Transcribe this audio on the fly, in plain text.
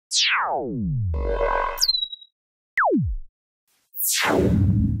So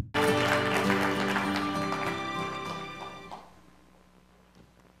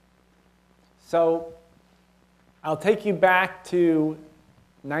I'll take you back to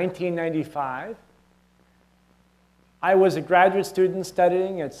 1995. I was a graduate student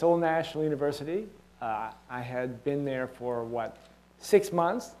studying at Seoul National University. I had been there for, 6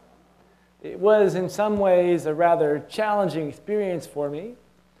 months. It was, in some ways, a rather challenging experience for me.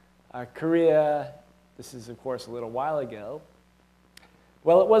 Korea, this is, of course, a little while ago.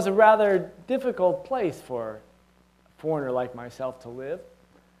 Well, it was a rather difficult place for a foreigner like myself to live.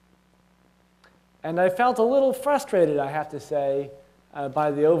 And I felt a little frustrated, I have to say,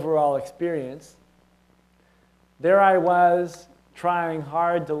 by the overall experience. There I was, trying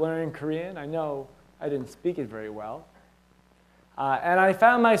hard to learn Korean. I know I didn't speak it very well. And I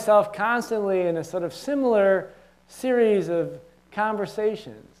found myself constantly in a sort of similar series of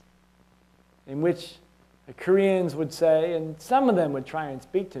conversations in which the Koreans would say, and some of them would try and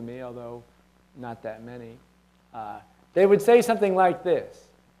speak to me, although not that many. They would say something like this.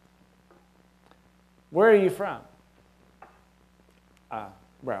 Where are you from?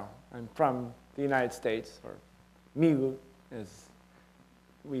 Well, I'm from the United States, or 미국, as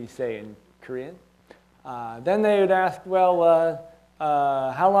we say in Korean. Then they would ask, well,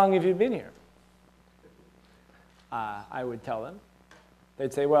 how long have you been here? I would tell them.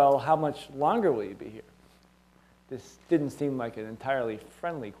 They'd say, well, how much longer will you be here? This didn't seem like an entirely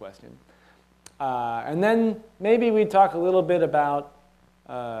friendly question. And then maybe we'd talk a little bit about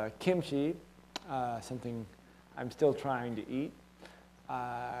kimchi, something I'm still trying to eat.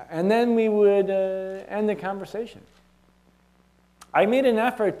 And then we would end the conversation. I made an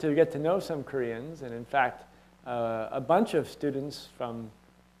effort to get to know some Koreans, and in fact, a bunch of students from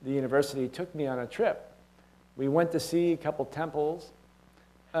the university took me on a trip. We went to see a couple temples,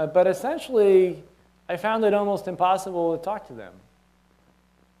 but essentially, I found it almost impossible to talk to them.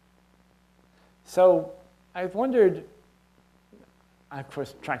 So I've wondered, of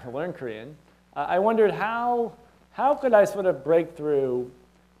course, trying to learn Korean, I wondered how could I sort of break through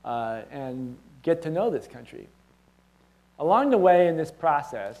and get to know this country? Along the way in this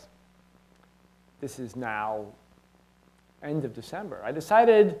process, this is now end of December, I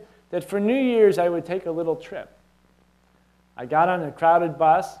decided that for New Year's I would take a little trip. I got on a crowded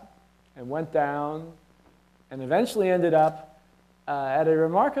bus and went down and eventually ended up at a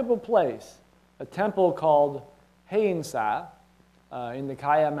remarkable place, a temple called Haeinsa in the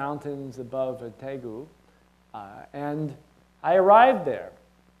Kaya Mountains above Daegu. And I arrived there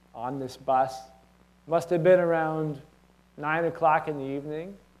on this bus. Must have been around 9 o'clock in the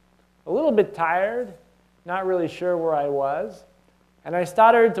evening. A little bit tired, not really sure where I was. And I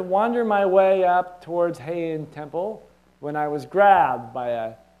started to wander my way up towards Heian Temple when I was grabbed by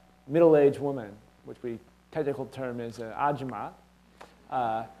a middle-aged woman, which we technical term is ajumma.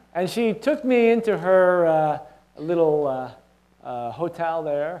 And she took me into her little hotel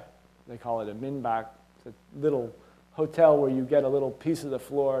there. They call it a minbak. It's a little hotel where you get a little piece of the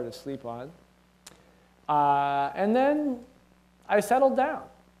floor to sleep on. And then I settled down.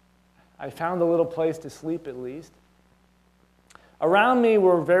 I found a little place to sleep at least. Around me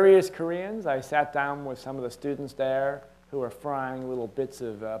were various Koreans. I sat down with some of the students there who were frying little bits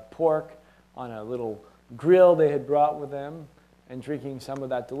of pork on a little grill they had brought with them and drinking some of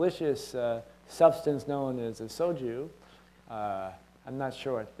that delicious substance known as a soju. I'm not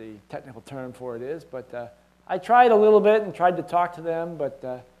sure what the technical term for it is, but I tried a little bit and tried to talk to them, but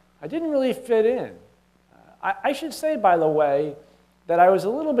I didn't really fit in. I should say, by the way, that I was a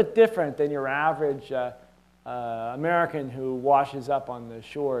little bit different than your average American who washes up on the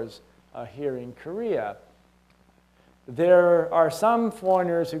shores here in Korea. There are some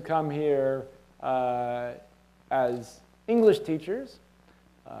foreigners who come here as English teachers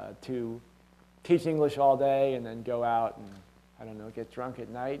to teach English all day and then go out and, I don't know, get drunk at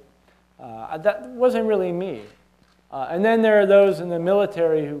night. That wasn't really me. And then there are those in the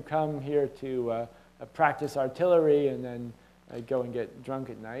military who come here to practice artillery and then go and get drunk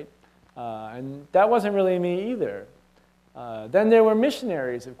at night. And that wasn't really me either. Then there were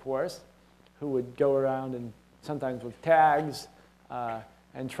missionaries, of course, who would go around and sometimes with tags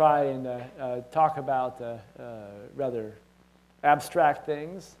and try and talk about rather abstract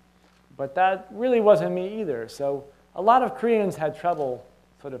things. But that really wasn't me either. So a lot of Koreans had trouble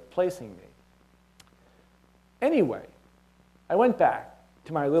sort of placing me. Anyway, I went back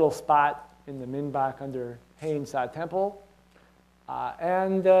to my little spot in the minbak under Haeinsa Temple.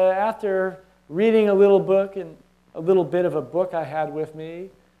 And after reading a little book and a little bit of a book I had with me,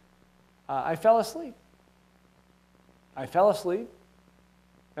 I fell asleep. I fell asleep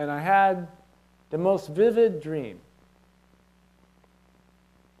and I had the most vivid dream.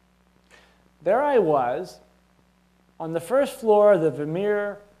 There I was on the first floor of the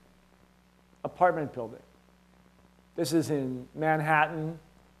Vermeer apartment building. This is in Manhattan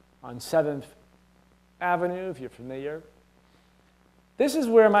on 7th Avenue, if you're familiar. This is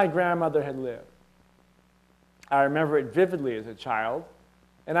where my grandmother had lived. I remember it vividly as a child.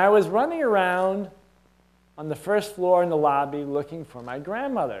 And I was running around on the first floor in the lobby looking for my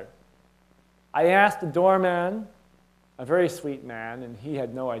grandmother. I asked the doorman, a very sweet man, and he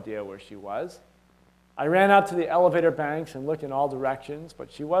had no idea where she was. I ran out to the elevator banks and looked in all directions,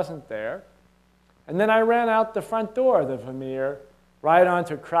 but she wasn't there. And then I ran out the front door of the Vermeer, right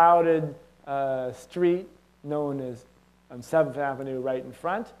onto a crowded street known as on 7th Avenue right in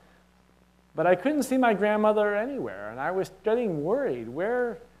front. But I couldn't see my grandmother anywhere, and I was getting worried.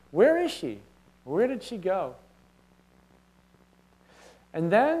 Where is she? Where did she go?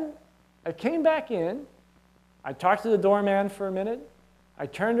 And then I came back in. I talked to the doorman for a minute. I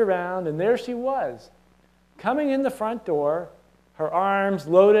turned around, and there she was, coming in the front door, her arms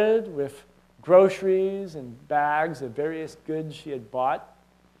loaded with groceries and bags of various goods she had bought.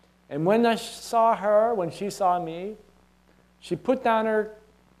 And when I saw her, when she saw me, she put down her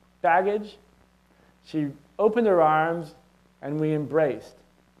baggage, she opened her arms, and we embraced.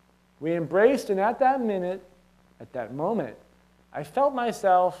 We embraced, and at that minute, at that moment, I felt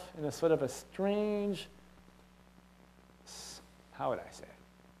myself in a sort of a strange, how would I say,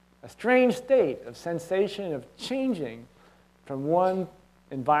 a strange state of sensation of changing from one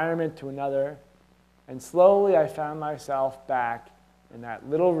environment to another, and slowly I found myself back in that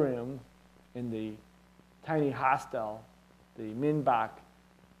little room in the tiny hostel, the Minbak,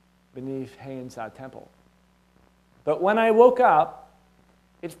 beneath Haeunsa Temple. But when I woke up,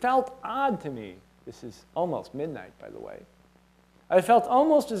 it felt odd to me. This is almost midnight, by the way. I felt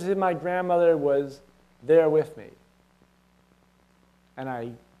almost as if my grandmother was there with me. And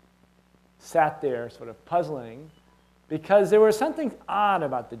I sat there sort of puzzling because there was something odd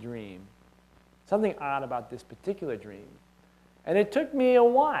about the dream, something odd about this particular dream. And it took me a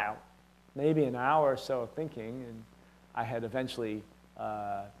while, maybe an hour or so of thinking, and I had eventually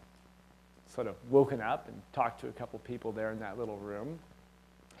sort of woken up and talked to a couple people there in that little room.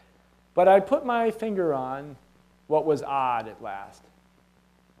 But I put my finger on what was odd at last.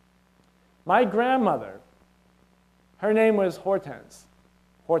 My grandmother, her name was Hortense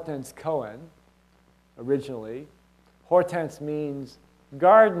Cohen, originally. Hortense means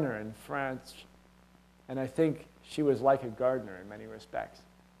gardener in French, and I think she was like a gardener in many respects.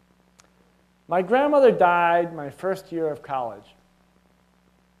 My grandmother died my first year of college.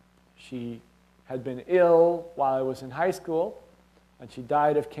 She had been ill while I was in high school, and she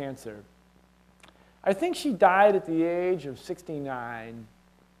died of cancer. I think she died at the age of 69.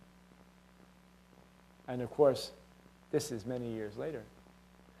 And of course, this is many years later.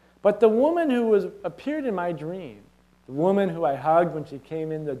 But the woman who appeared in my dream, the woman who I hugged when she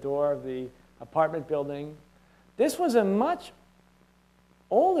came in the door of the apartment building, this was a much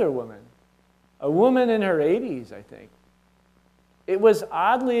older woman, a woman in her 80s, I think. It was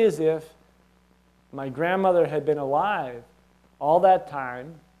oddly as if my grandmother had been alive all that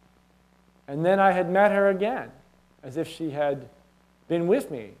time, and then I had met her again, as if she had been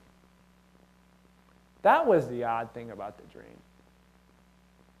with me. That was the odd thing about the dream.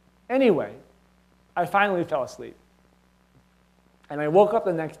 Anyway, I finally fell asleep. And I woke up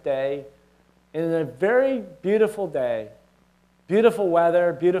the next day in a very beautiful day, beautiful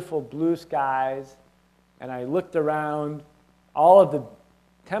weather, beautiful blue skies, and I looked around all of the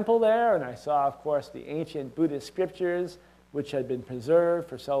temple there, and I saw, of course, the ancient Buddhist scriptures, which had been preserved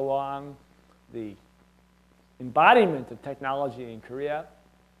for so long, the embodiment of technology in Korea.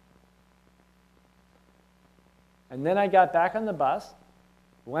 And then I got back on the bus,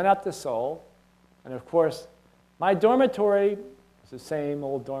 went up to Seoul, and of course, my dormitory was the same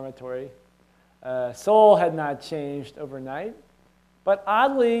old dormitory. Seoul had not changed overnight, but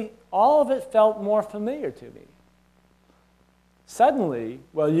oddly, all of it felt more familiar to me. Suddenly,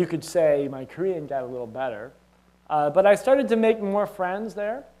 well, you could say my Korean got a little better, but I started to make more friends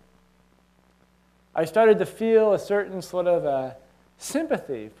there. I started to feel a certain sort of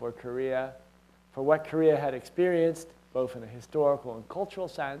sympathy for Korea, for what Korea had experienced, both in a historical and cultural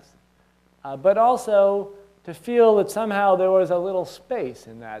sense, but also to feel that somehow there was a little space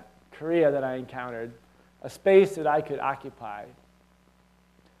in that Korea that I encountered, a space that I could occupy.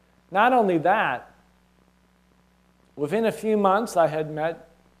 Not only that, within a few months I had met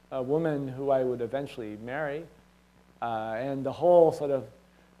a woman who I would eventually marry, and the whole sort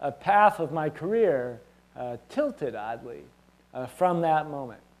of path of my career tilted oddly from that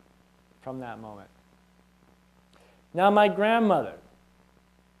moment. From that moment. Now my grandmother,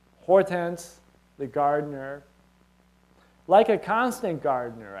 Hortense, the gardener, like a constant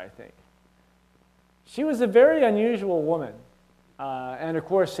gardener, I think. She was a very unusual woman, and of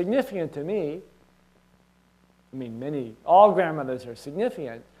course significant to me. I mean, all grandmothers are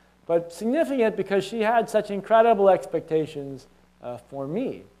significant, but significant because she had such incredible expectations for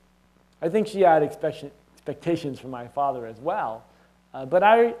me. I think she had expectations for my father as well. But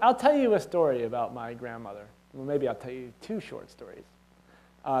I'll tell you a story about my grandmother. Well, maybe I'll tell you two short stories.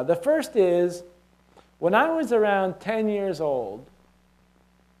 The first is, when I was around 10 years old,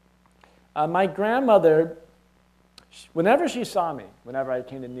 my grandmother, whenever she saw me, whenever I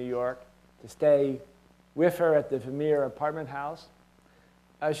came to New York to stay with her at the Vermeer apartment house,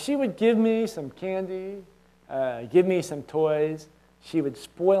 she would give me some candy, give me some toys. She would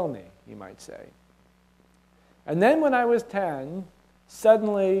spoil me, you might say. And then when I was 10,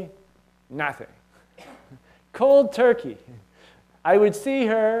 suddenly, nothing. Cold turkey. I would see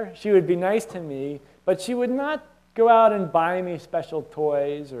her, she would be nice to me, but she would not go out and buy me special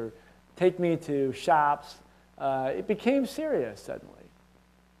toys or take me to shops. It became serious suddenly.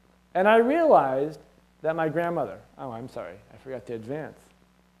 And I realized that my grandmother, oh, I'm sorry, I forgot to advance.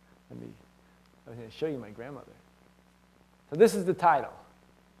 I was going to show you my grandmother. So this is the title.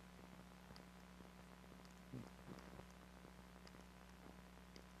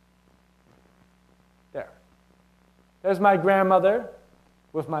 There. There's my grandmother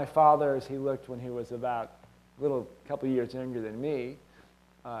with my father as he looked when he was about a couple years younger than me.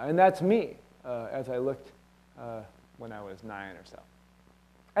 And that's me as I looked when I was 9 or so.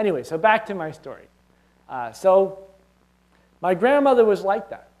 Anyway, so back to my story. So my grandmother was like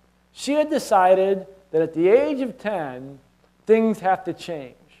that. She had decided that at the age of 10, things have to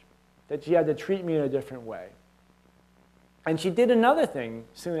change, that she had to treat me in a different way. And she did another thing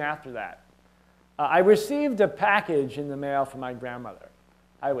soon after that. I received a package in the mail from my grandmother.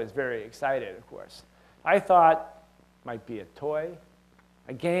 I was very excited, of course. I thought it might be a toy,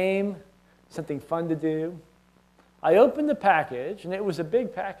 a game, something fun to do. I opened the package, and it was a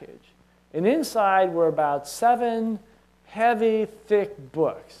big package. And inside were about 7 heavy, thick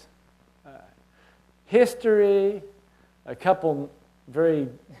books. History, a couple very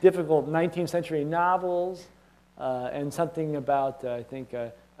difficult 19th century novels, and something about, I think,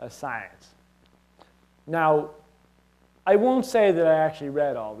 science. Now, I won't say that I actually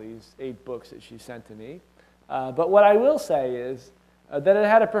read all these 8 books that she sent to me, but what I will say is that it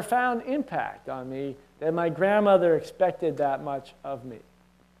had a profound impact on me, that my grandmother expected that much of me.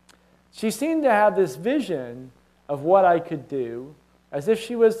 She seemed to have this vision of what I could do, as if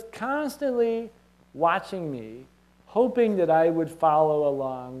she was constantly watching me, hoping that I would follow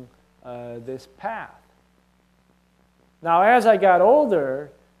along this path. Now, as I got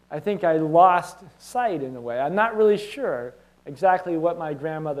older, I think I lost sight in a way. I'm not really sure exactly what my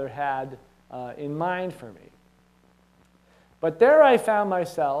grandmother had in mind for me. But there I found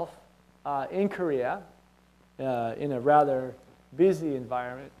myself in Korea in a rather busy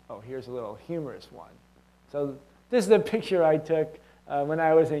environment. Oh, here's a little humorous one. So this is a picture I took when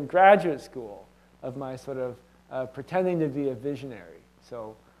I was in graduate school of my sort of pretending to be a visionary.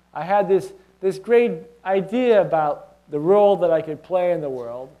 So I had this great idea about the role that I could play in the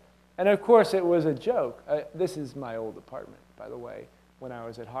world. And of course, it was a joke. This is my old apartment, by the way, when I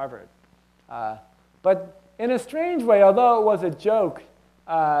was at Harvard. But in a strange way, although it was a joke,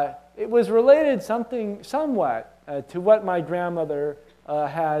 it was related somewhat to what my grandmother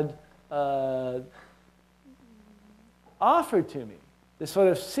had offered to me, the sort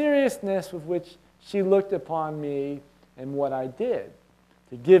of seriousness with which she looked upon me and what I did,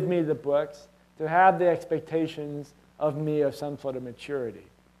 to give me the books, to have the expectations of me of some sort of maturity.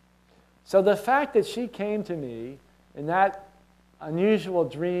 So the fact that she came to me in that unusual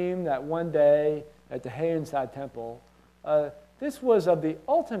dream that one day at the Haeunsa Temple, this was of the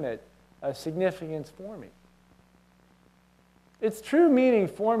ultimate significance for me. Its true meaning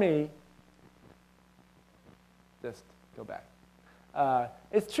for me, just go back.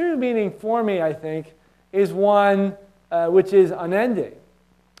 Its true meaning for me, I think, is one which is unending.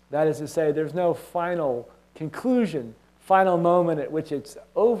 That is to say, there's no final conclusion, final moment at which it's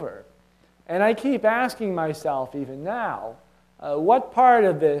over. And I keep asking myself, even now, what part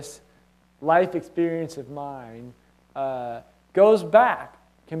of this life experience of mine goes back,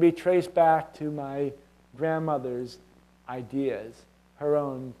 can be traced back to my grandmother's ideas, her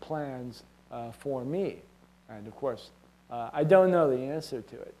own plans for me. And of course, I don't know the answer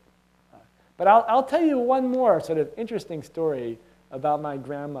to it. But I'll tell you one more sort of interesting story about my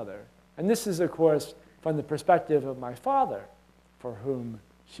grandmother. And this is, of course, from the perspective of my father. for whom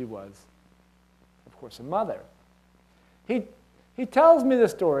she was, of course, a mother. He tells me the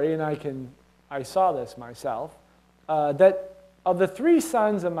story, and I saw this myself, that of the 3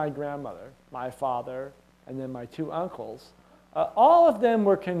 sons of my grandmother, my father, and then my 2 uncles, all of them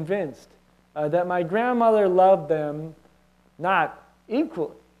were convinced that my grandmother loved them not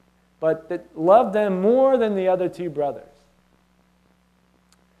equally, but that loved them more than the other 2 brothers.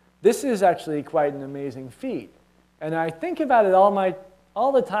 This is actually quite an amazing feat. And I think about it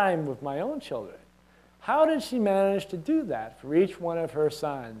all the time with my own children. How did she manage to do that for each one of her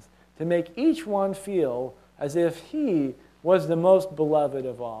sons, to make each one feel as if he was the most beloved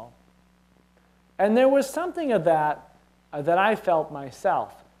of all? And there was something of that that I felt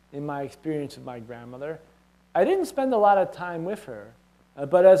myself in my experience with my grandmother. I didn't spend a lot of time with her,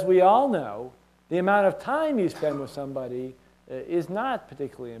 but as we all know, the amount of time you spend with somebody is not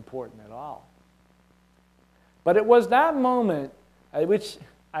particularly important at all. But it was that moment at which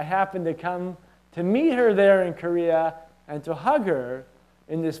I happened to come to meet her there in Korea and to hug her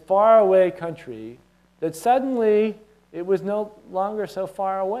in this faraway country that suddenly it was no longer so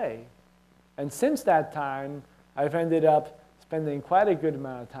far away. And since that time, I've ended up spending quite a good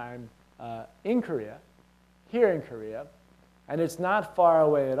amount of time in Korea, here in Korea, and it's not far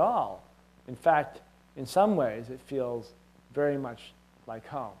away at all. In fact, in some ways, it feels very much like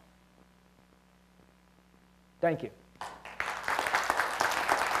home. Thank you.